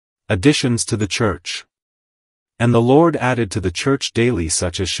Additions to the church. And the Lord added to the church daily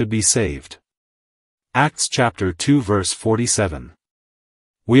such as should be saved. Acts chapter 2 verse 47.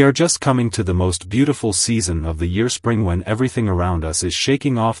 We are just coming to the most beautiful season of the year, spring, when everything around us is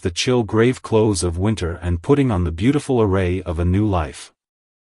shaking off the chill grave clothes of winter and putting on the beautiful array of a new life.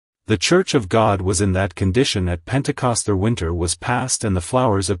 The Church of God was in that condition at Pentecost. Their winter was past and the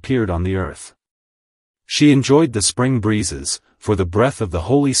flowers appeared on the earth. She enjoyed the spring breezes, for the breath of the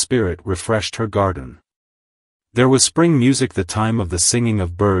Holy Spirit refreshed her garden. There was spring music, the time of the singing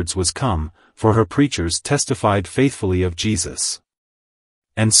of birds was come, for her preachers testified faithfully of Jesus.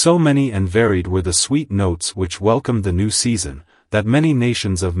 And so many and varied were the sweet notes which welcomed the new season, that many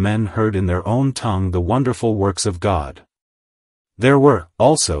nations of men heard in their own tongue the wonderful works of God. There were,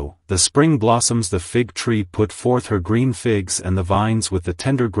 also, the spring blossoms. The fig tree put forth her green figs, and the vines with the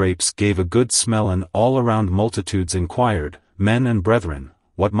tender grapes gave a good smell, and all around multitudes inquired, Men and brethren,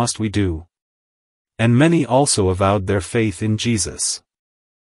 what must we do? And many also avowed their faith in Jesus.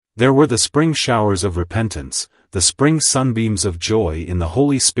 There were the spring showers of repentance, the spring sunbeams of joy in the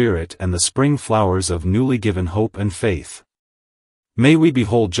Holy Spirit, and the spring flowers of newly given hope and faith. May we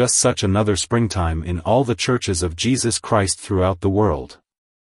behold just such another springtime in all the churches of Jesus Christ throughout the world.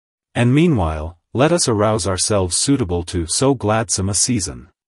 And meanwhile, let us arouse ourselves suitable to so gladsome a season.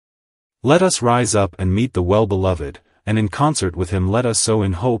 Let us rise up and meet the well-beloved, and in concert with him let us sow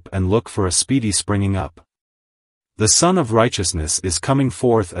in hope and look for a speedy springing up. The Son of Righteousness is coming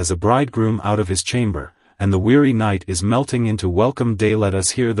forth as a bridegroom out of his chamber, and the weary night is melting into welcome day. Let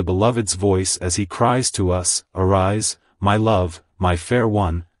us hear the Beloved's voice as he cries to us, Arise, my love, my fair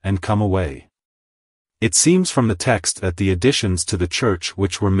one, and come away. It seems from the text that the additions to the church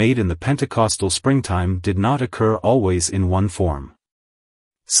which were made in the Pentecostal springtime did not occur always in one form.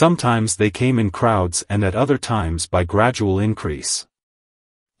 Sometimes they came in crowds, and at other times by gradual increase.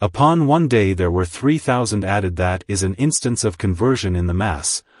 Upon one day there were 3,000 added. That is an instance of conversion in the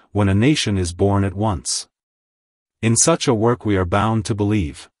mass, when a nation is born at once. In such a work we are bound to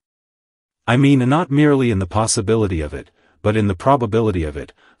believe. I mean not merely in the possibility of it, but in the probability of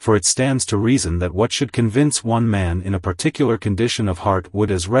it, for it stands to reason that what should convince one man in a particular condition of heart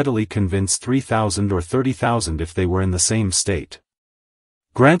would as readily convince 3,000 or 30,000 if they were in the same state.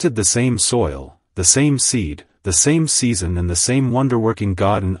 Granted, the same soil, the same seed, the same season, and the same wonder-working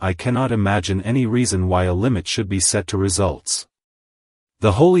God, and I cannot imagine any reason why a limit should be set to results.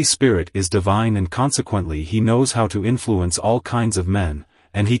 The Holy Spirit is divine, and consequently he knows how to influence all kinds of men,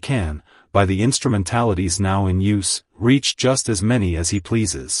 and he can, by the instrumentalities now in use, reach just as many as he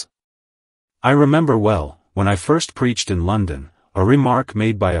pleases. I remember well, when I first preached in London, a remark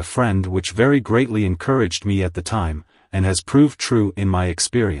made by a friend which very greatly encouraged me at the time, and has proved true in my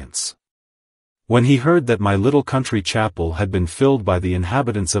experience. When he heard that my little country chapel had been filled by the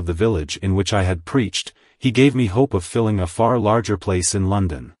inhabitants of the village in which I had preached, he gave me hope of filling a far larger place in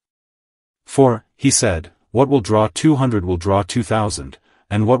London. For, he said, what will draw 200 will draw 2,000,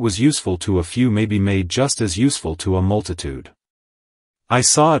 and what was useful to a few may be made just as useful to a multitude. I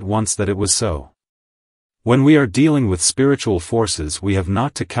saw at once that it was so. When we are dealing with spiritual forces, we have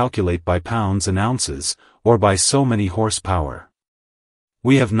not to calculate by pounds and ounces, or by so many horsepower.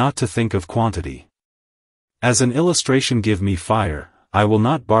 We have not to think of quantity. As an illustration, give me fire, I will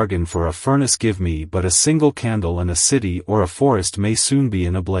not bargain for a furnace. Give me but a single candle, and a city or a forest may soon be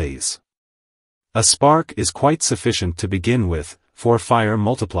in a blaze. A spark is quite sufficient to begin with, for fire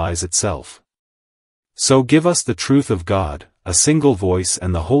multiplies itself. So give us the truth of God, a single voice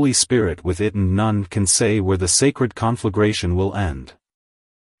and the Holy Spirit with it, and none can say where the sacred conflagration will end.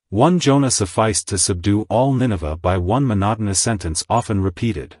 One Jonah sufficed to subdue all Nineveh by one monotonous sentence often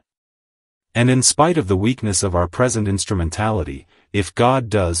repeated. And in spite of the weakness of our present instrumentality, if God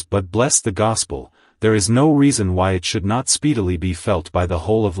does but bless the gospel, there is no reason why it should not speedily be felt by the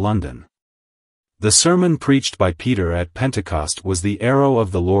whole of London. The sermon preached by Peter at Pentecost was the arrow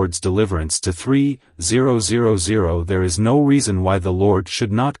of the Lord's deliverance to 3,000. There is no reason why the Lord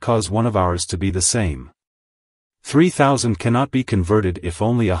should not cause one of ours to be the same. 3,000 cannot be converted if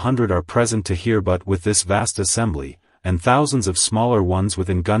only 100 are present to hear, but with this vast assembly, and thousands of smaller ones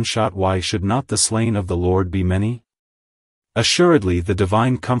within gunshot, why should not the slain of the Lord be many? Assuredly the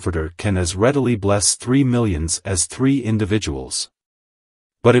divine Comforter can as readily bless 3 millions as 3 individuals.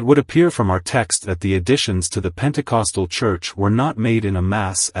 But it would appear from our text that the additions to the Pentecostal church were not made in a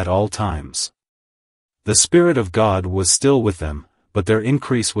mass at all times. The Spirit of God was still with them, but their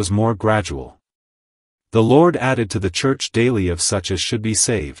increase was more gradual. The Lord added to the church daily of such as should be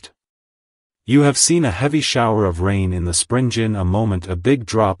saved. You have seen a heavy shower of rain in the Spurgeon. A moment a big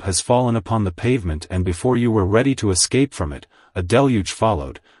drop has fallen upon the pavement, and before you were ready to escape from it, a deluge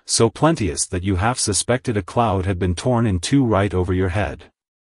followed, so plenteous that you half suspected a cloud had been torn in two right over your head.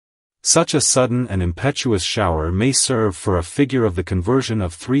 Such a sudden and impetuous shower may serve for a figure of the conversion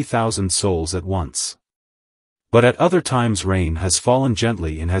of 3,000 souls at once. But at other times rain has fallen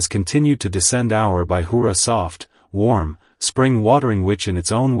gently and has continued to descend hour by hour, soft, warm, spring watering, which in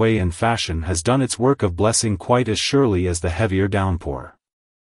its own way and fashion has done its work of blessing quite as surely as the heavier downpour.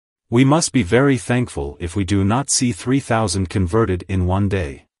 We must be very thankful if we do not see 3,000 converted in one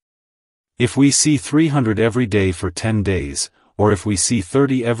day. If we see 300 every day for 10 days, or if we see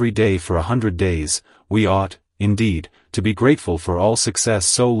 30 every day for 100 days, we ought, indeed, to be grateful for all success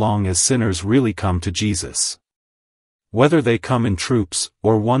so long as sinners really come to Jesus. Whether they come in troops,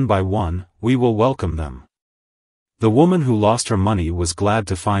 or one by one, we will welcome them. The woman who lost her money was glad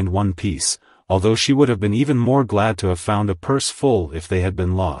to find one piece, although she would have been even more glad to have found a purse full if they had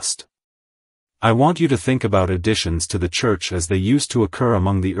been lost. I want you to think about additions to the church as they used to occur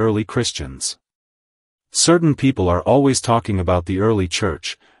among the early Christians. Certain people are always talking about the early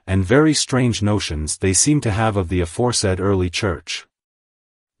church, and very strange notions they seem to have of the aforesaid early church.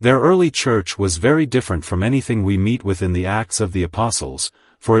 Their early church was very different from anything we meet with in the Acts of the Apostles,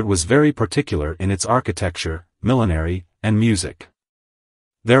 for it was very particular in its architecture, millinery, and music.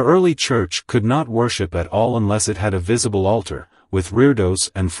 Their early church could not worship at all unless it had a visible altar, with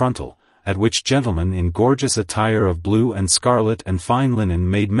reredos and frontal, at which gentlemen in gorgeous attire of blue and scarlet and fine linen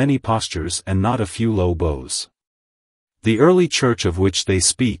made many postures and not a few low bows. The early church of which they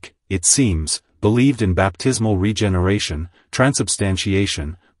speak, it seems, believed in baptismal regeneration,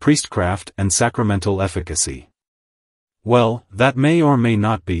 transubstantiation, priestcraft and sacramental efficacy. Well, that may or may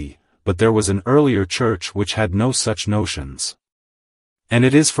not be, but there was an earlier church which had no such notions. And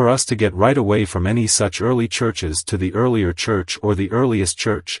it is for us to get right away from any such early churches to the earlier church or the earliest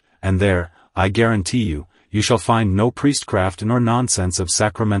church, and there, I guarantee you, you shall find no priestcraft nor nonsense of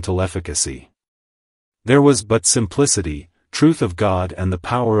sacramental efficacy. There was but simplicity, truth of God and the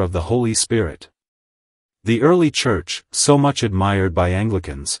power of the Holy Spirit. The early church, so much admired by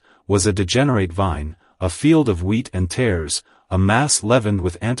Anglicans, was a degenerate vine, a field of wheat and tares, a mass leavened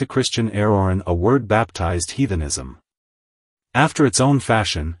with antichristian error and a word-baptized heathenism. After its own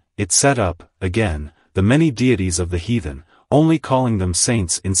fashion, it set up, again, the many deities of the heathen, only calling them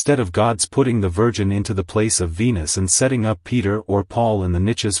saints instead of gods, putting the Virgin into the place of Venus and setting up Peter or Paul in the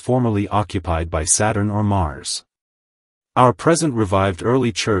niches formerly occupied by Saturn or Mars. Our present revived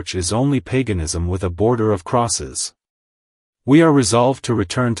early church is only paganism with a border of crosses. We are resolved to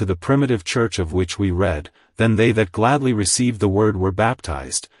return to the primitive church of which we read, "Then they that gladly received the word were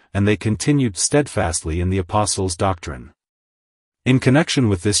baptized, and they continued steadfastly in the apostles' doctrine." In connection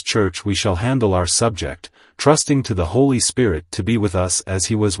with this church we shall handle our subject, trusting to the Holy Spirit to be with us as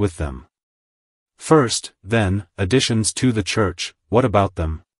he was with them. First, then, additions to the church, what about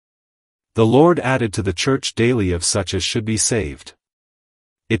them? The Lord added to the church daily of such as should be saved.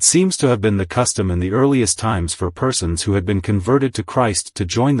 It seems to have been the custom in the earliest times for persons who had been converted to Christ to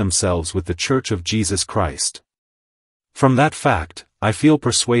join themselves with the church of Jesus Christ. From that fact, I feel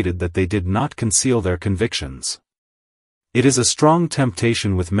persuaded that they did not conceal their convictions. It is a strong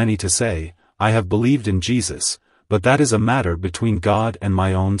temptation with many to say, "I have believed in Jesus, but that is a matter between God and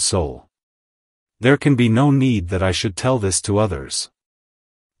my own soul. There can be no need that I should tell this to others.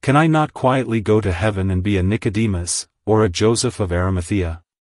 Can I not quietly go to heaven and be a Nicodemus, or a Joseph of Arimathea?"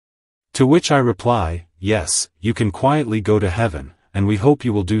 To which I reply, yes, you can quietly go to heaven, and we hope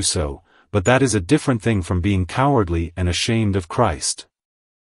you will do so, but that is a different thing from being cowardly and ashamed of Christ.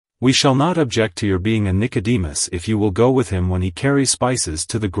 We shall not object to your being a Nicodemus if you will go with him when he carries spices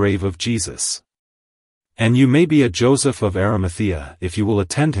to the grave of Jesus. And you may be a Joseph of Arimathea if you will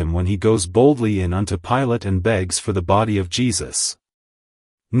attend him when he goes boldly in unto Pilate and begs for the body of Jesus.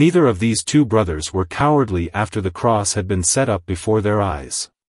 Neither of these two brothers were cowardly after the cross had been set up before their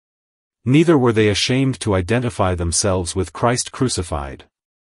eyes. Neither were they ashamed to identify themselves with Christ crucified.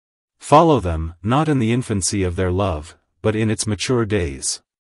 Follow them, not in the infancy of their love, but in its mature days.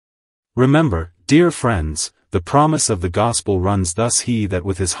 Remember, dear friends, the promise of the gospel runs thus: he that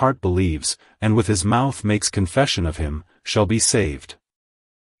with his heart believes, and with his mouth makes confession of him, shall be saved.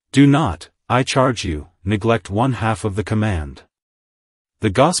 Do not, I charge you, neglect one half of the command. The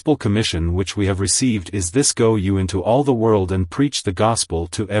gospel commission which we have received is this: go you into all the world and preach the gospel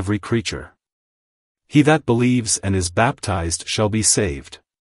to every creature. He that believes and is baptized shall be saved.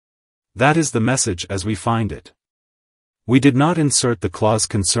 That is the message as we find it. We did not insert the clause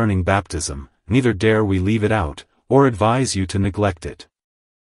concerning baptism, neither dare we leave it out, or advise you to neglect it.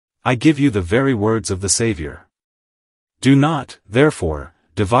 I give you the very words of the Savior. Do not, therefore,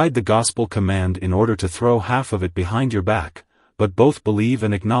 divide the gospel command in order to throw half of it behind your back, but both believe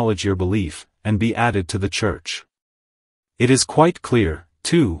and acknowledge your belief, and be added to the church. It is quite clear,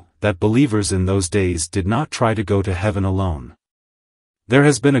 too, that believers in those days did not try to go to heaven alone. There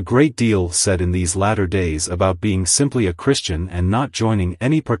has been a great deal said in these latter days about being simply a Christian and not joining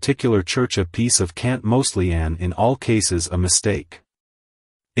any particular church, a piece of cant mostly, and in all cases a mistake.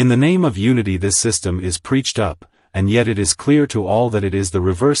 In the name of unity this system is preached up, and yet it is clear to all that it is the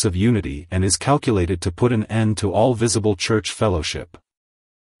reverse of unity and is calculated to put an end to all visible church fellowship.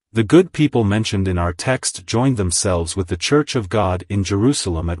 The good people mentioned in our text joined themselves with the Church of God in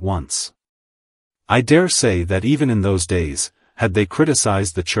Jerusalem at once. I dare say that even in those days, had they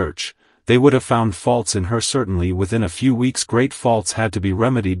criticized the church, they would have found faults in her. Certainly within a few weeks great faults had to be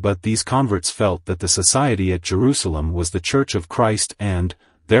remedied, but these converts felt that the society at Jerusalem was the Church of Christ and,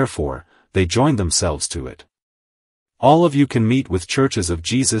 therefore, they joined themselves to it. All of you can meet with churches of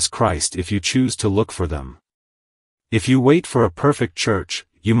Jesus Christ if you choose to look for them. If you wait for a perfect church,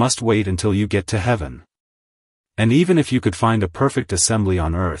 you must wait until you get to heaven. And even if you could find a perfect assembly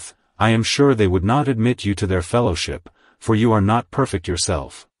on earth, I am sure they would not admit you to their fellowship, for you are not perfect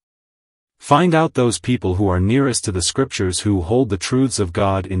yourself. Find out those people who are nearest to the Scriptures, who hold the truths of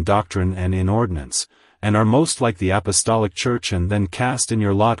God in doctrine and in ordinance, and are most like the apostolic church, and then cast in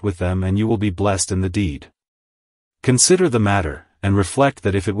your lot with them, and you will be blessed in the deed. Consider the matter, and reflect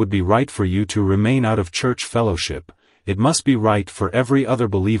that if it would be right for you to remain out of church fellowship, it must be right for every other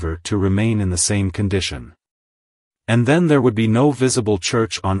believer to remain in the same condition. And then there would be no visible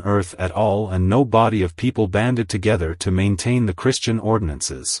church on earth at all, and no body of people banded together to maintain the Christian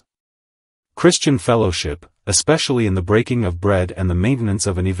ordinances. Christian fellowship, especially in the breaking of bread and the maintenance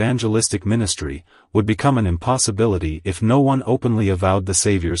of an evangelistic ministry, would become an impossibility if no one openly avowed the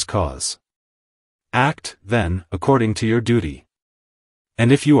Saviour's cause. Act, then, according to your duty.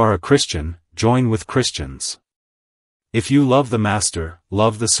 And if you are a Christian, join with Christians. If you love the master,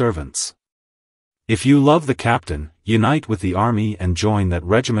 love the servants. If you love the captain, unite with the army and join that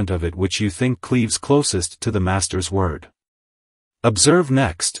regiment of it which you think cleaves closest to the master's word. Observe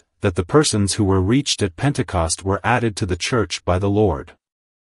next, that the persons who were reached at Pentecost were added to the church by the Lord.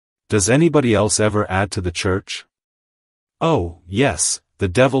 Does anybody else ever add to the church? Oh, yes, the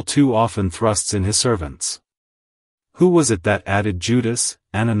devil too often thrusts in his servants. Who was it that added Judas,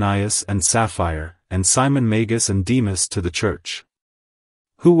 Ananias and Sapphira, and Simon Magus and Demas to the church?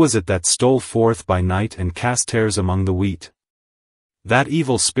 Who was it that stole forth by night and cast tares among the wheat? That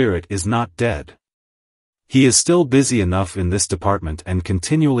evil spirit is not dead. He is still busy enough in this department and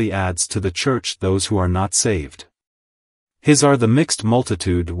continually adds to the church those who are not saved. His are the mixed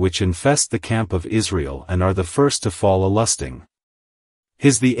multitude which infest the camp of Israel and are the first to fall a-lusting.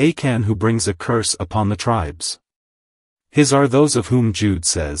 His the Achan who brings a curse upon the tribes. His are those of whom Jude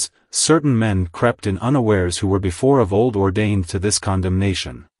says, certain men crept in unawares who were before of old ordained to this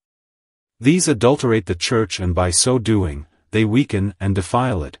condemnation. These adulterate the church, and by so doing, they weaken and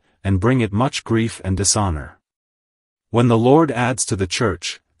defile it, and bring it much grief and dishonor. When the Lord adds to the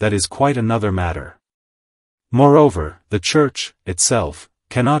church, that is quite another matter. Moreover, the church, itself,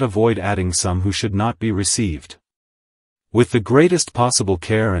 cannot avoid adding some who should not be received. With the greatest possible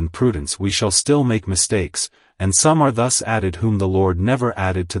care and prudence we shall still make mistakes, and some are thus added whom the Lord never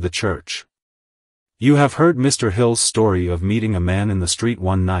added to the church. You have heard Mr. Hill's story of meeting a man in the street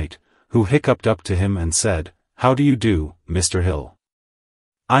one night, who hiccuped up to him and said, "How do you do, Mr. Hill?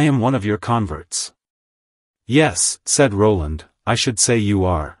 I am one of your converts." "Yes," said Roland, "I should say you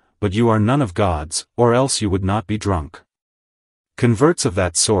are, but you are none of God's, or else you would not be drunk. Converts of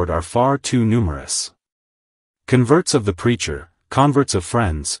that sort are far too numerous. Converts of the preacher, converts of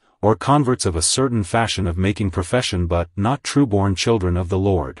friends, or converts of a certain fashion of making profession, but not true-born children of the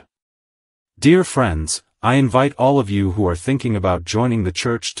Lord. Dear friends, I invite all of you who are thinking about joining the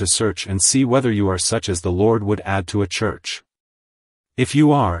church to search and see whether you are such as the Lord would add to a church. If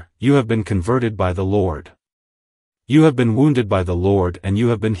you are, you have been converted by the Lord. You have been wounded by the Lord, and you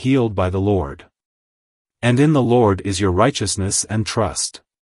have been healed by the Lord. And in the Lord is your righteousness and trust.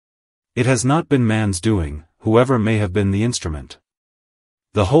 It has not been man's doing, whoever may have been the instrument.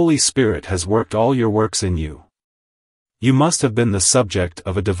 The Holy Spirit has worked all your works in you. You must have been the subject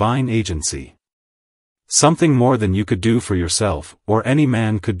of a divine agency. Something more than you could do for yourself, or any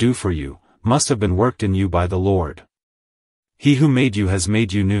man could do for you, must have been worked in you by the Lord. He who made you has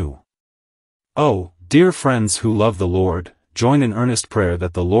made you new. Oh, dear friends who love the Lord, join in earnest prayer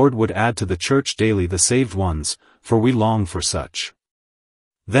that the Lord would add to the church daily the saved ones, for we long for such.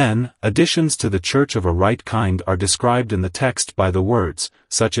 Then, additions to the church of a right kind are described in the text by the words,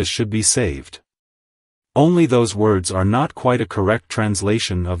 such as should be saved. Only those words are not quite a correct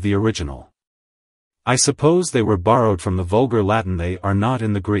translation of the original. I suppose they were borrowed from the vulgar Latin. They are not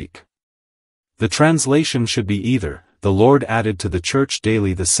in the Greek. The translation should be either, "The Lord added to the church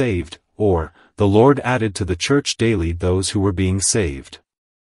daily the saved," or, "The Lord added to the church daily those who were being saved."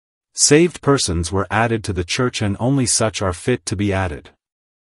 Saved persons were added to the church, and only such are fit to be added.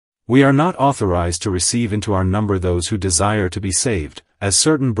 We are not authorized to receive into our number those who desire to be saved, as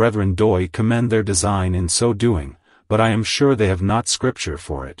certain brethren do commend their design in so doing, but I am sure they have not Scripture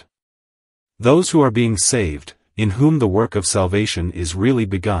for it. Those who are being saved, in whom the work of salvation is really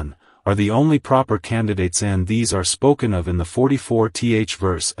begun, are the only proper candidates, and these are spoken of in the 44th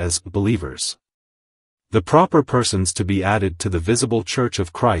verse as believers. The proper persons to be added to the visible church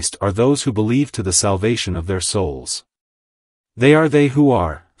of Christ are those who believe to the salvation of their souls. They are they who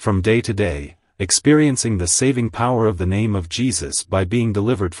are, from day to day, experiencing the saving power of the name of Jesus by being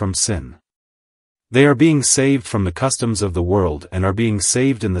delivered from sin. They are being saved from the customs of the world, and are being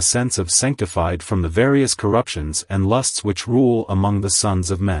saved in the sense of sanctified from the various corruptions and lusts which rule among the sons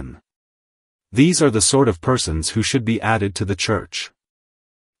of men. These are the sort of persons who should be added to the church.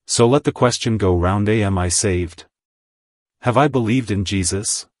 So let the question go round: am I saved? Have I believed in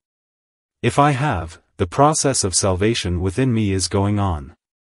Jesus? If I have, the process of salvation within me is going on.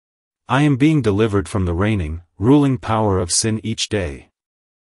 I am being delivered from the reigning, ruling power of sin each day.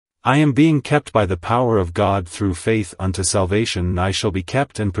 I am being kept by the power of God through faith unto salvation, and I shall be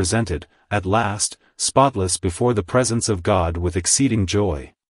kept and presented, at last, spotless before the presence of God with exceeding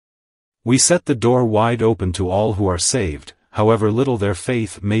joy. We set the door wide open to all who are saved, however little their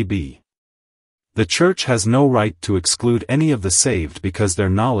faith may be. The church has no right to exclude any of the saved because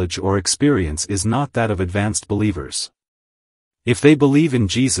their knowledge or experience is not that of advanced believers. If they believe in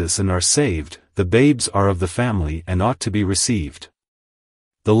Jesus and are saved, the babes are of the family and ought to be received.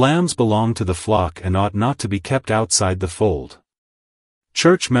 The lambs belong to the flock and ought not to be kept outside the fold.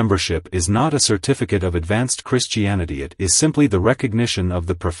 Church membership is not a certificate of advanced Christianity, it is simply the recognition of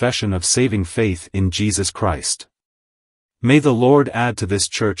the profession of saving faith in Jesus Christ. May the Lord add to this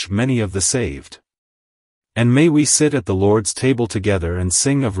church many of the saved. And may we sit at the Lord's table together and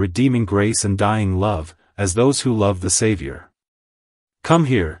sing of redeeming grace and dying love, as those who love the Savior. Come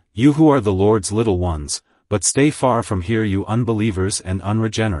here, you who are the Lord's little ones, but stay far from here, you unbelievers and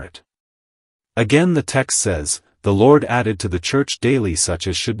unregenerate. Again the text says, "The Lord added to the church daily such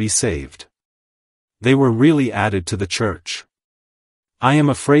as should be saved." They were really added to the church. I am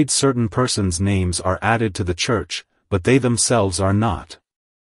afraid certain persons' names are added to the church, but they themselves are not.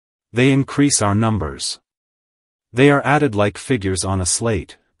 They increase our numbers. They are added like figures on a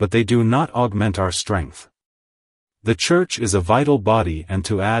slate, but they do not augment our strength. The church is a vital body, and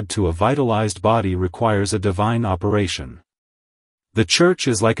to add to a vitalized body requires a divine operation. The church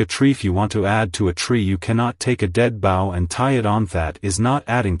is like a tree. If you want to add to a tree, you cannot take a dead bough and tie it on. That is not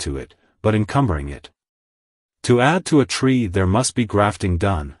adding to it, but encumbering it. To add to a tree there must be grafting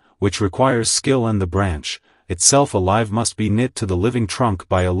done, which requires skill, and the branch, itself alive, must be knit to the living trunk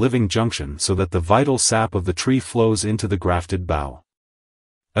by a living junction so that the vital sap of the tree flows into the grafted bough.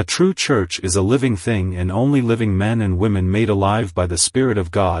 A true church is a living thing, and only living men and women made alive by the Spirit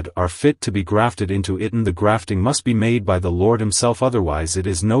of God are fit to be grafted into it, and the grafting must be made by the Lord Himself, otherwise it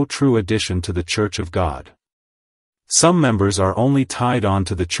is no true addition to the church of God. Some members are only tied on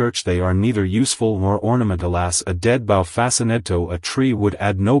to the church, they are neither useful nor ornament. Alas, a dead bough fastened to a tree would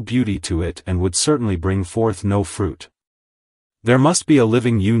add no beauty to it and would certainly bring forth no fruit. There must be a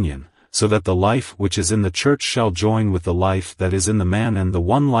living union, so that the life which is in the church shall join with the life that is in the man, and the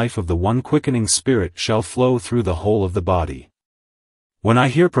one life of the one quickening Spirit shall flow through the whole of the body. When I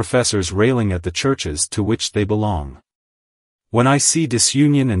hear professors railing at the churches to which they belong, when I see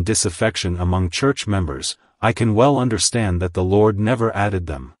disunion and disaffection among church members, I can well understand that the Lord never added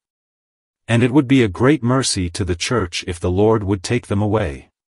them. And it would be a great mercy to the church if the Lord would take them away.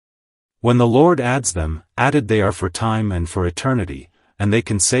 When the Lord adds them, added they are for time and for eternity, and they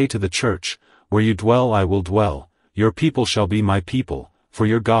can say to the church, "Where you dwell I will dwell, your people shall be my people, for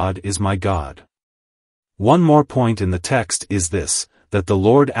your God is my God." One more point in the text is this, that the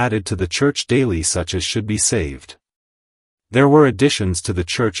Lord added to the church daily such as should be saved. There were additions to the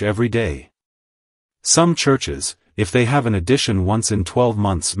church every day. Some churches, if they have an addition once in 12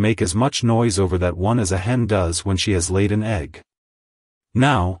 months, make as much noise over that one as a hen does when she has laid an egg.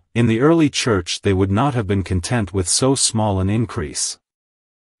 Now, in the early church they would not have been content with so small an increase.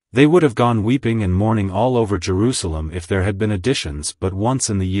 They would have gone weeping and mourning all over Jerusalem if there had been additions but once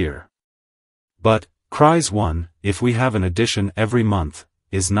in the year. But, cries one, if we have an addition every month,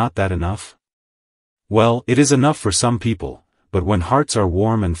 is not that enough? Well, it is enough for some people, but when hearts are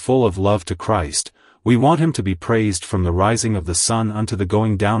warm and full of love to Christ, We want him to be praised from the rising of the sun unto the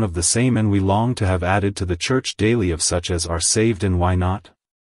going down of the same, and we long to have added to the church daily of such as are saved. And why not?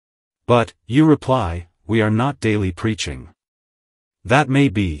 But, you reply, we are not daily preaching. That may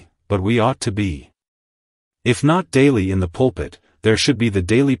be, but we ought to be. If not daily in the pulpit, there should be the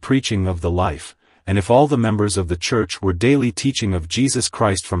daily preaching of the life, and if all the members of the church were daily teaching of Jesus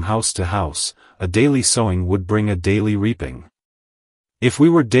Christ from house to house, a daily sowing would bring a daily reaping. If we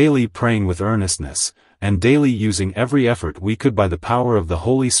were daily praying with earnestness, and daily using every effort we could by the power of the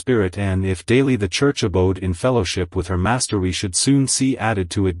Holy Spirit, and if daily the church abode in fellowship with her Master, we should soon see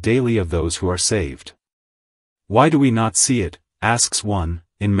added to it daily of those who are saved. Why do we not see it, asks one,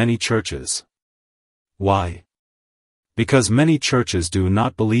 in many churches? Why? Because many churches do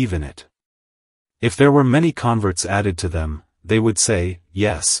not believe in it. If there were many converts added to them, they would say,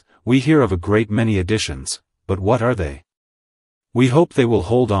 yes, we hear of a great many additions, but what are they? We hope they will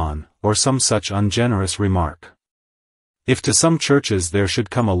hold on, or some such ungenerous remark. If to some churches there should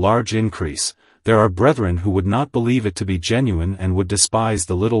come a large increase, there are brethren who would not believe it to be genuine and would despise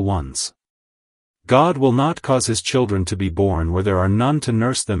the little ones. God will not cause his children to be born where there are none to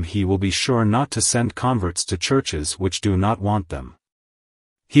nurse them. He will be sure not to send converts to churches which do not want them.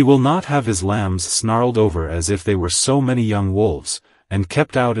 He will not have his lambs snarled over as if they were so many young wolves, and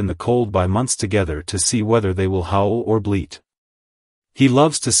kept out in the cold by months together to see whether they will howl or bleat. He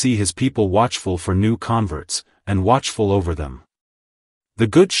loves to see his people watchful for new converts, and watchful over them. The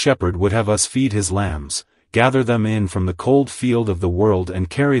Good Shepherd would have us feed his lambs, gather them in from the cold field of the world and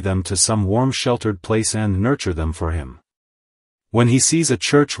carry them to some warm sheltered place and nurture them for him. When he sees a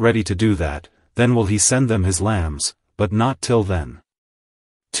church ready to do that, then will he send them his lambs, but not till then.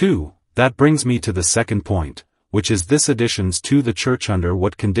 2. That brings me to the second point, which is this: additions to the church. Under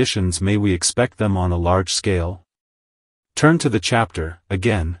what conditions may we expect them on a large scale? Turn to the chapter,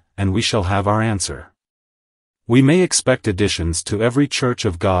 again, and we shall have our answer. We may expect additions to every church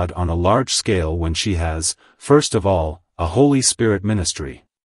of God on a large scale when she has, first of all, a Holy Spirit ministry.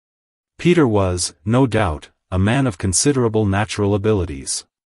 Peter was, no doubt, a man of considerable natural abilities.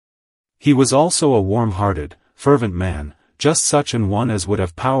 He was also a warm-hearted, fervent man, just such an one as would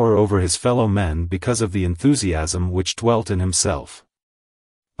have power over his fellow men because of the enthusiasm which dwelt in himself.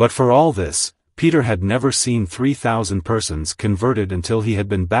 But for all this, Peter had never seen 3,000 persons converted until he had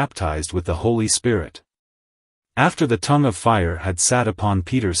been baptized with the Holy Spirit. After the tongue of fire had sat upon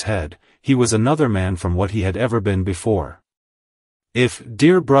Peter's head, he was another man from what he had ever been before. If,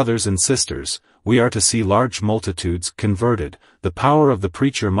 dear brothers and sisters, we are to see large multitudes converted, the power of the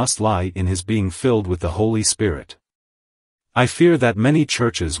preacher must lie in his being filled with the Holy Spirit. I fear that many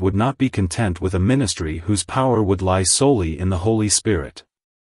churches would not be content with a ministry whose power would lie solely in the Holy Spirit.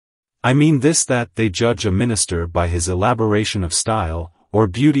 I mean this, that they judge a minister by his elaboration of style, or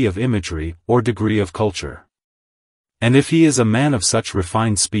beauty of imagery, or degree of culture. And if he is a man of such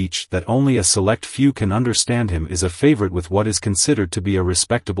refined speech that only a select few can understand him, is a favorite with what is considered to be a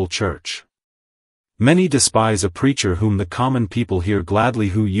respectable church. Many despise a preacher whom the common people hear gladly,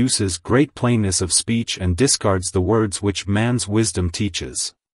 who uses great plainness of speech and discards the words which man's wisdom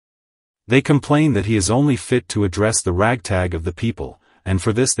teaches. They complain that he is only fit to address the ragtag of the people, and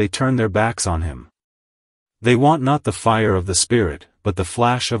for this they turn their backs on him. They want not the fire of the Spirit, but the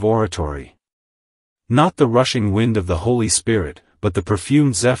flash of oratory. Not the rushing wind of the Holy Spirit, but the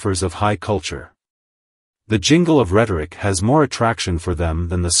perfumed zephyrs of high culture. The jingle of rhetoric has more attraction for them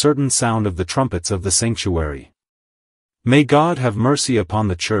than the certain sound of the trumpets of the sanctuary. May God have mercy upon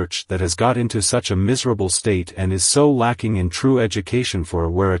the church that has got into such a miserable state and is so lacking in true education, for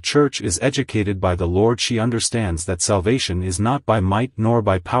where a church is educated by the Lord, she understands that salvation is not by might nor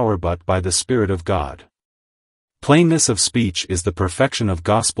by power but by the Spirit of God. Plainness of speech is the perfection of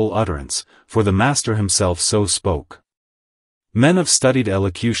gospel utterance, for the Master himself so spoke. Men of studied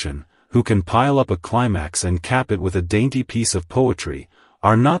elocution, who can pile up a climax and cap it with a dainty piece of poetry,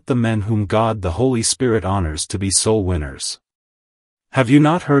 are not the men whom God the Holy Spirit honors to be soul winners. Have you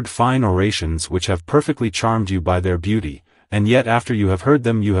not heard fine orations which have perfectly charmed you by their beauty, and yet after you have heard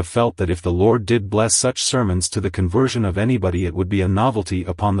them you have felt that if the Lord did bless such sermons to the conversion of anybody it would be a novelty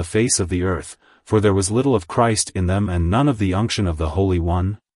upon the face of the earth, for there was little of Christ in them and none of the unction of the Holy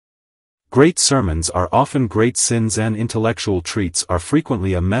One? Great sermons are often great sins, and intellectual treats are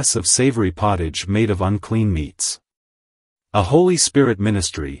frequently a mess of savory pottage made of unclean meats. A Holy Spirit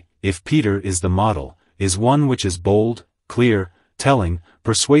ministry, if Peter is the model, is one which is bold, clear, telling,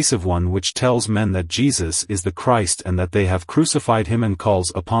 persuasive, one which tells men that Jesus is the Christ and that they have crucified him, and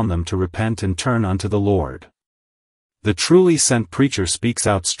calls upon them to repent and turn unto the Lord. The truly sent preacher speaks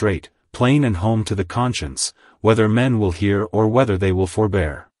out straight, plain and home to the conscience, whether men will hear or whether they will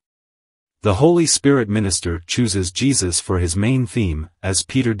forbear. The Holy Spirit minister chooses Jesus for his main theme, as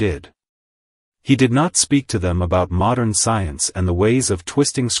Peter did. He did not speak to them about modern science and the ways of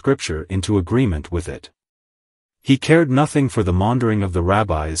twisting Scripture into agreement with it. He cared nothing for the maundering of the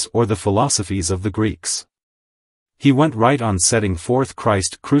rabbis or the philosophies of the Greeks. He went right on setting forth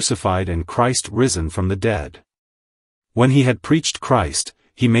Christ crucified and Christ risen from the dead. When he had preached Christ,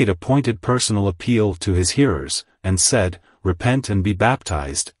 he made a pointed personal appeal to his hearers, and said, "Repent and be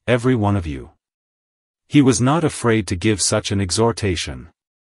baptized, every one of you." He was not afraid to give such an exhortation.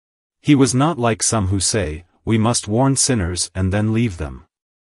 He was not like some who say, "We must warn sinners and then leave them.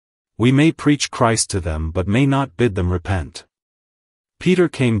 We may preach Christ to them but may not bid them repent." Peter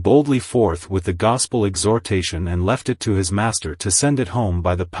came boldly forth with the gospel exhortation and left it to his master to send it home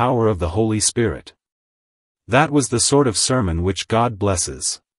by the power of the Holy Spirit. That was the sort of sermon which God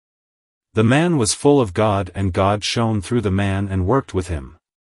blesses. The man was full of God and God shone through the man and worked with him.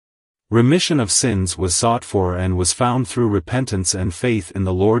 Remission of sins was sought for and was found through repentance and faith in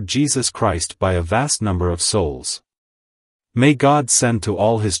the Lord Jesus Christ by a vast number of souls. May God send to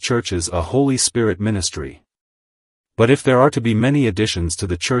all his churches a Holy Spirit ministry. But if there are to be many additions to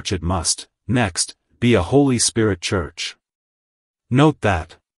the church, it must, next, be a Holy Spirit church. Note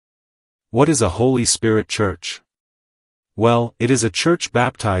that. What is a Holy Spirit church? Well, it is a church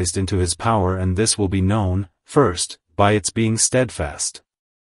baptized into his power, and this will be known, first, by its being steadfast.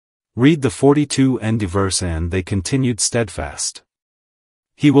 Read the 42nd verse, and they continued steadfast.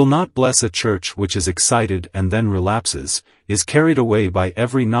 He will not bless a church which is excited and then relapses, is carried away by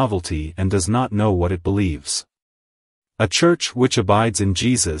every novelty and does not know what it believes. A church which abides in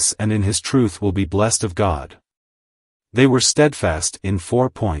Jesus and in his truth will be blessed of God. They were steadfast in 4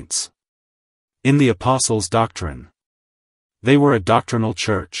 points. In the apostles' doctrine. They were a doctrinal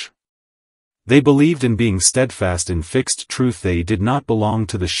church. They believed in being steadfast in fixed truth. They did not belong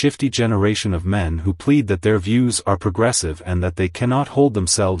to the shifty generation of men who plead that their views are progressive and that they cannot hold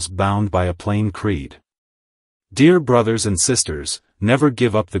themselves bound by a plain creed. Dear brothers and sisters, never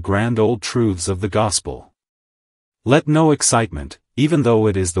give up the grand old truths of the gospel. Let no excitement, even though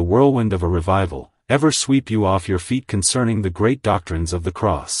it is the whirlwind of a revival, ever sweep you off your feet concerning the great doctrines of the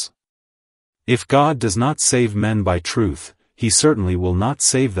cross. If God does not save men by truth, he certainly will not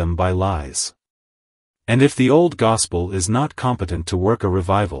save them by lies. And if the old gospel is not competent to work a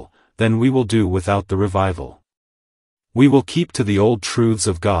revival, then we will do without the revival. We will keep to the old truths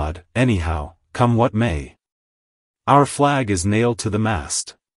of God, anyhow, come what may. Our flag is nailed to the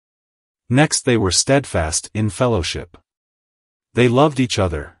mast. Next, they were steadfast in fellowship. They loved each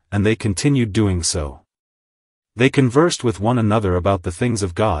other, and they continued doing so. They conversed with one another about the things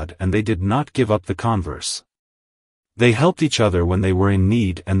of God, and they did not give up the converse. They helped each other when they were in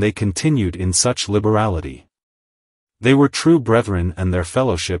need, and they continued in such liberality. They were true brethren, and their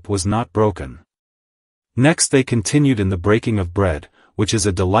fellowship was not broken. Next, they continued in the breaking of bread, which is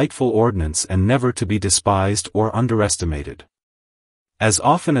a delightful ordinance and never to be despised or underestimated. As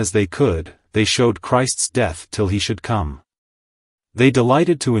often as they could, they showed Christ's death till he should come. They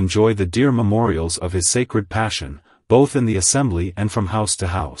delighted to enjoy the dear memorials of his sacred passion, both in the assembly and from house to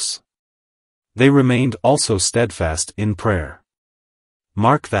house. They remained also steadfast in prayer.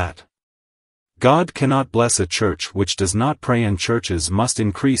 Mark that. God cannot bless a church which does not pray, and churches must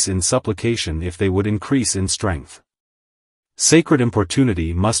increase in supplication if they would increase in strength. Sacred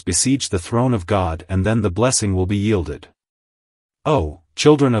importunity must besiege the throne of God, and then the blessing will be yielded. Oh,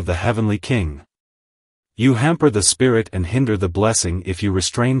 children of the heavenly King! You hamper the Spirit and hinder the blessing if you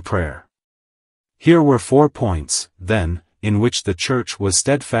restrain prayer. Here were 4 points, then, in which the church was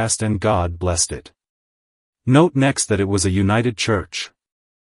steadfast and God blessed it. Note next that it was a united church.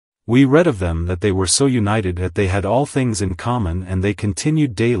 We read of them that they were so united that they had all things in common, and they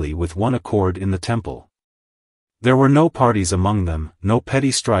continued daily with one accord in the temple. There were no parties among them, no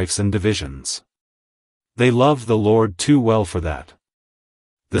petty strifes and divisions. They loved the Lord too well for that.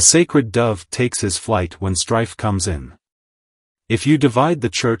 The sacred dove takes his flight when strife comes in. If you divide the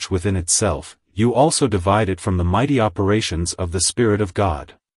church within itself, you also divide it from the mighty operations of the Spirit of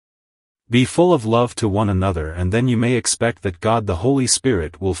God. Be full of love to one another, and then you may expect that God the Holy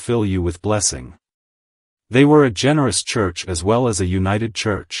Spirit will fill you with blessing. They were a generous church as well as a united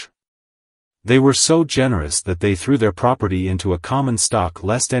church. They were so generous that they threw their property into a common stock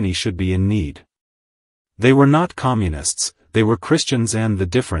lest any should be in need. They were not communists, they were Christians, and the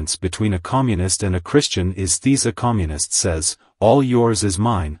difference between a communist and a Christian is this: a communist says, "All yours is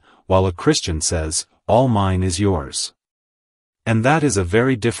mine," while a Christian says, "All mine is yours." And that is a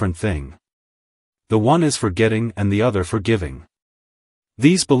very different thing. The one is for getting and the other for giving.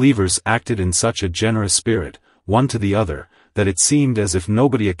 These believers acted in such a generous spirit, one to the other, that it seemed as if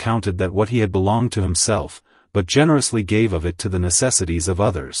nobody accounted that what he had belonged to himself, but generously gave of it to the necessities of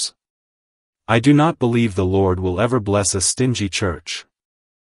others. I do not believe the Lord will ever bless a stingy church.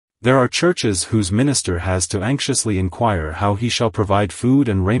 There are churches whose minister has to anxiously inquire how he shall provide food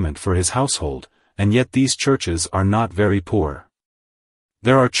and raiment for his household, and yet these churches are not very poor.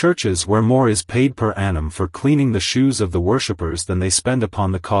 There are churches where more is paid per annum for cleaning the shoes of the worshippers than they spend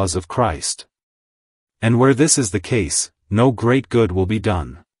upon the cause of Christ. And where this is the case, no great good will be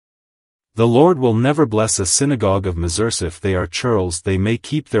done. The Lord will never bless a synagogue of Missouri if they are churls. They may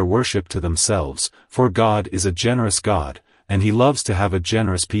keep their worship to themselves, for God is a generous God, and He loves to have a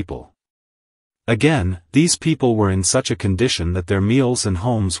generous people. Again, these people were in such a condition that their meals and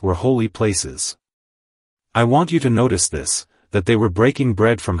homes were holy places. I want you to notice this, that they were breaking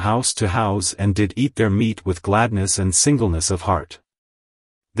bread from house to house and did eat their meat with gladness and singleness of heart.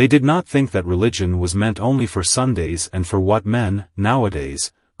 They did not think that religion was meant only for Sundays and for what men,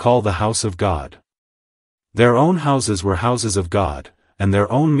 nowadays, call the house of God. Their own houses were houses of God, and their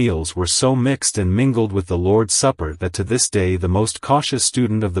own meals were so mixed and mingled with the Lord's Supper that to this day the most cautious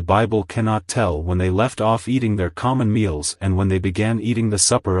student of the Bible cannot tell when they left off eating their common meals and when they began eating the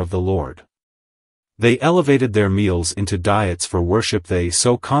supper of the Lord. They elevated their meals into diets for worship. They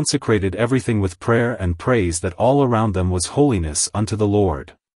so consecrated everything with prayer and praise that all around them was holiness unto the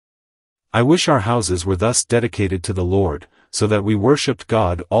Lord. I wish our houses were thus dedicated to the Lord, so that we worshipped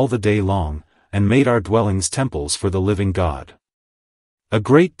God all the day long, and made our dwellings temples for the living God. A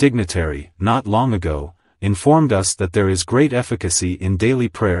great dignitary, not long ago, informed us that there is great efficacy in daily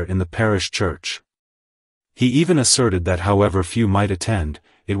prayer in the parish church. He even asserted that however few might attend,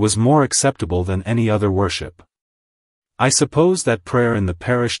 it was more acceptable than any other worship. I suppose that prayer in the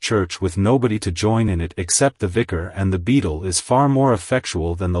parish church with nobody to join in it except the vicar and the beadle is far more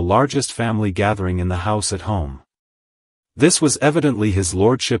effectual than the largest family gathering in the house at home. This was evidently his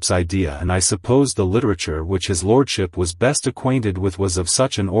lordship's idea, and I suppose the literature which his lordship was best acquainted with was of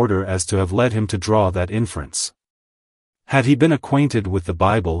such an order as to have led him to draw that inference. Had he been acquainted with the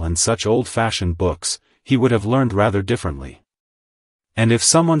Bible and such old-fashioned books, he would have learned rather differently. And if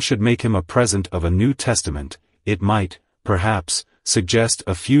someone should make him a present of a New Testament, it might, perhaps, suggest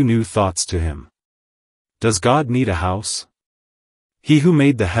a few new thoughts to him. Does God need a house? He who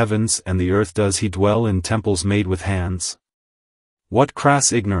made the heavens and the earth, does he dwell in temples made with hands? What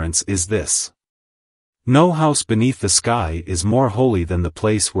crass ignorance is this? No house beneath the sky is more holy than the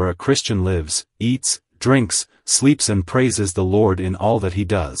place where a Christian lives, eats, drinks, sleeps and praises the Lord in all that he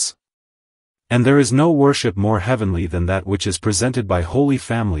does. And there is no worship more heavenly than that which is presented by holy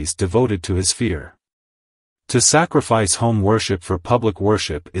families devoted to his fear. To sacrifice home worship for public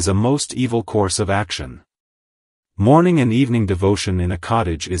worship is a most evil course of action. Morning and evening devotion in a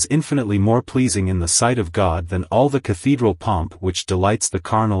cottage is infinitely more pleasing in the sight of God than all the cathedral pomp which delights the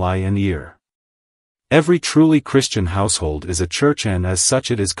carnal eye and ear. Every truly Christian household is a church, and as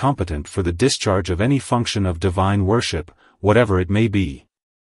such it is competent for the discharge of any function of divine worship, whatever it may be.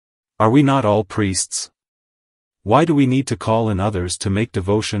 Are we not all priests? Why do we need to call in others to make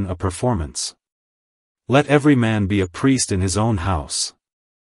devotion a performance? Let every man be a priest in his own house.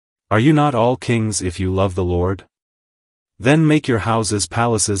 Are you not all kings if you love the Lord? Then make your houses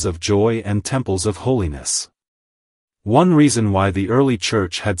palaces of joy and temples of holiness. One reason why the early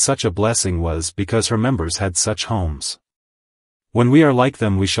church had such a blessing was because her members had such homes. When we are like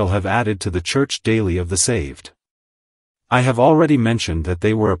them, we shall have added to the church daily of the saved. I have already mentioned that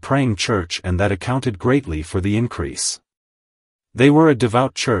they were a praying church, and that accounted greatly for the increase. They were a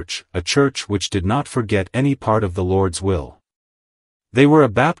devout church, a church which did not forget any part of the Lord's will. They were a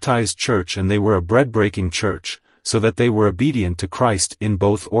baptized church, and they were a bread-breaking church, so that they were obedient to Christ in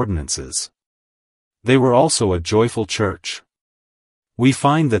both ordinances. They were also a joyful church. We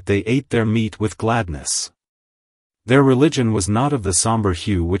find that they ate their meat with gladness. Their religion was not of the somber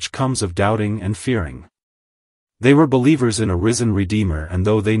hue which comes of doubting and fearing. They were believers in a risen Redeemer, and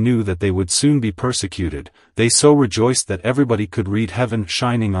though they knew that they would soon be persecuted, they so rejoiced that everybody could read heaven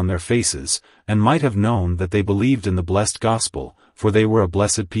shining on their faces, and might have known that they believed in the blessed gospel, for they were a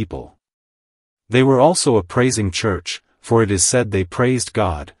blessed people. They were also a praising church, for it is said they praised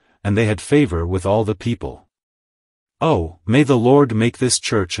God, and they had favor with all the people. Oh, may the Lord make this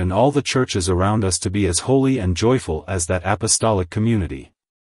church and all the churches around us to be as holy and joyful as that apostolic community.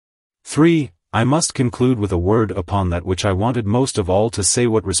 3. I must conclude with a word upon that which I wanted most of all to say.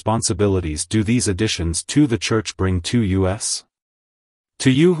 What responsibilities do these additions to the church bring to us? To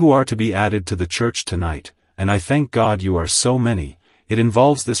you who are to be added to the church tonight, and I thank God you are so many, it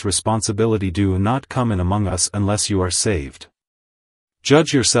involves this responsibility: do not come in among us unless you are saved.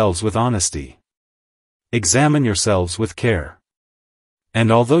 Judge yourselves with honesty. Examine yourselves with care.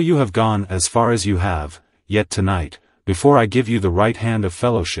 And although you have gone as far as you have, yet tonight, before I give you the right hand of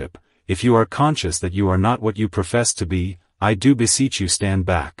fellowship, if you are conscious that you are not what you profess to be, I do beseech you stand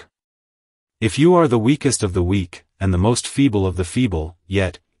back. If you are the weakest of the weak, and the most feeble of the feeble,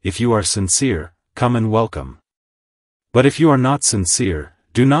 yet, if you are sincere, come and welcome. But if you are not sincere,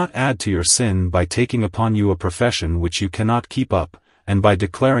 do not add to your sin by taking upon you a profession which you cannot keep up, and by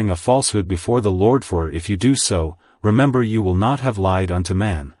declaring a falsehood before the Lord, for if you do so, remember you will not have lied unto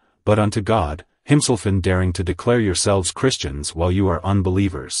man, but unto God, himself, in daring to declare yourselves Christians while you are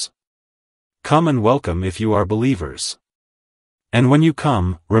unbelievers. Come and welcome if you are believers. And when you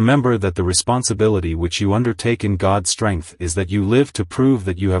come, remember that the responsibility which you undertake in God's strength is that you live to prove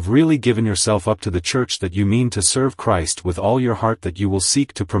that you have really given yourself up to the church, that you mean to serve Christ with all your heart, that you will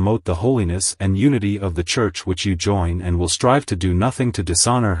seek to promote the holiness and unity of the church which you join, and will strive to do nothing to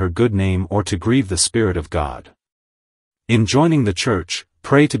dishonor her good name or to grieve the Spirit of God. In joining the church,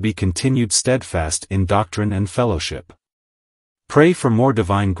 pray to be continued steadfast in doctrine and fellowship. Pray for more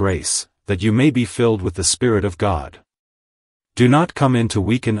divine grace, that you may be filled with the Spirit of God. Do not come in to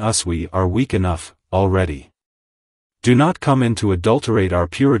weaken us, we are weak enough, already. Do not come in to adulterate our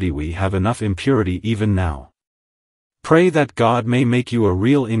purity, we have enough impurity even now. Pray that God may make you a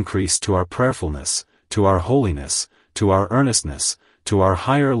real increase to our prayerfulness, to our holiness, to our earnestness, to our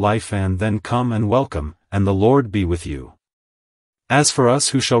higher life, and then come and welcome, and the Lord be with you. As for us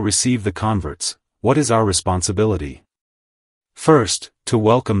who shall receive the converts, what is our responsibility? First, to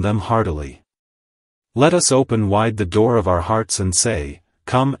welcome them heartily. Let us open wide the door of our hearts and say,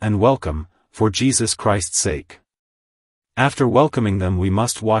 "Come and welcome, for Jesus Christ's sake." After welcoming them, we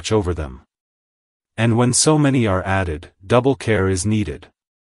must watch over them. And when so many are added, double care is needed.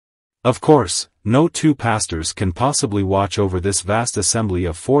 Of course, no two pastors can possibly watch over this vast assembly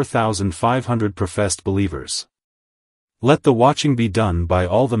of 4,500 professed believers. Let the watching be done by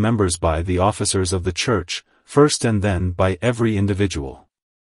all the members, by the officers of the church, first, and then by every individual.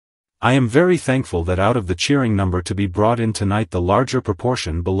 I am very thankful that out of the cheering number to be brought in tonight, the larger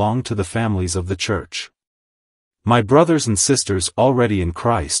proportion belong to the families of the church. My brothers and sisters already in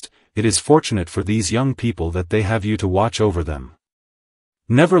Christ, it is fortunate for these young people that they have you to watch over them.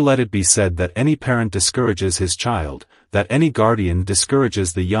 Never let it be said that any parent discourages his child, that any guardian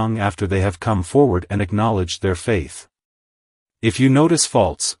discourages the young after they have come forward and acknowledged their faith. If you notice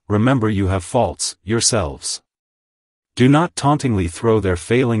faults, remember you have faults yourselves. Do not tauntingly throw their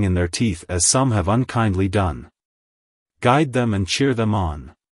failing in their teeth, as some have unkindly done. Guide them and cheer them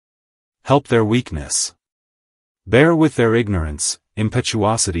on. Help their weakness. Bear with their ignorance,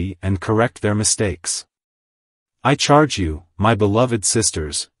 impetuosity, and correct their mistakes. I charge you, my beloved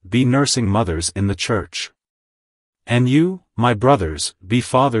sisters, be nursing mothers in the church. And you, my brothers, be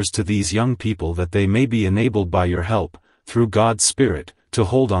fathers to these young people, that they may be enabled by your help, through God's Spirit, to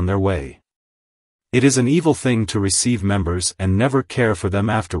hold on their way. It is an evil thing to receive members and never care for them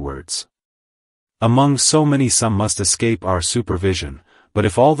afterwards. Among so many, some must escape our supervision, but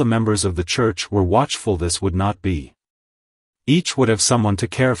if all the members of the church were watchful, this would not be. Each would have someone to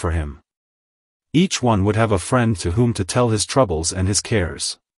care for him. Each one would have a friend to whom to tell his troubles and his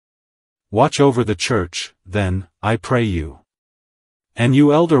cares. Watch over the church, then, I pray you. And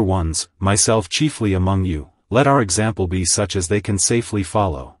you elder ones, myself chiefly among you, let our example be such as they can safely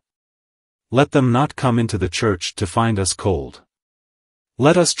follow. Let them not come into the church to find us cold.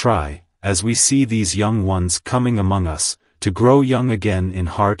 Let us try, as we see these young ones coming among us, to grow young again in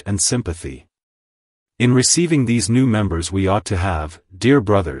heart and sympathy. In receiving these new members, we ought to have, dear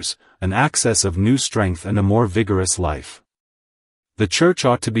brothers, an access of new strength and a more vigorous life. The church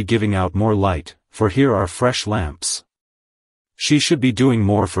ought to be giving out more light, for here are fresh lamps. She should be doing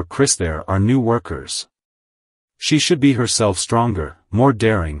more for Christ, there are new workers. She should be herself stronger, more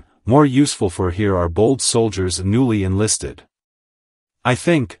daring, more useful, for here are bold soldiers newly enlisted. I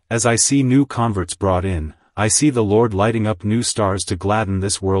think, as I see new converts brought in, I see the Lord lighting up new stars to gladden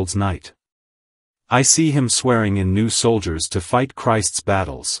this world's night. I see him swearing in new soldiers to fight Christ's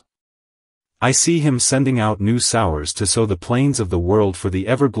battles. I see him sending out new sowers to sow the plains of the world for the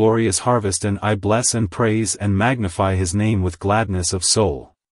ever-glorious harvest, and I bless and praise and magnify his name with gladness of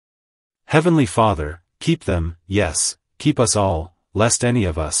soul. Heavenly Father, keep them, yes, keep us all, lest any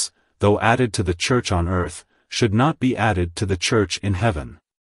of us, though added to the church on earth, should not be added to the church in heaven.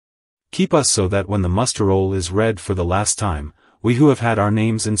 Keep us so that when the muster roll is read for the last time, we who have had our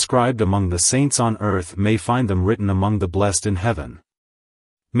names inscribed among the saints on earth may find them written among the blessed in heaven.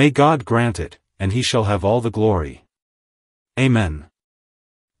 May God grant it, and he shall have all the glory. Amen.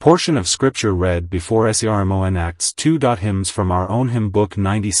 Portion of Scripture read before SRMON Acts 2. Hymns from our own hymn book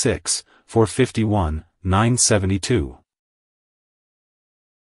 96, 451, 972.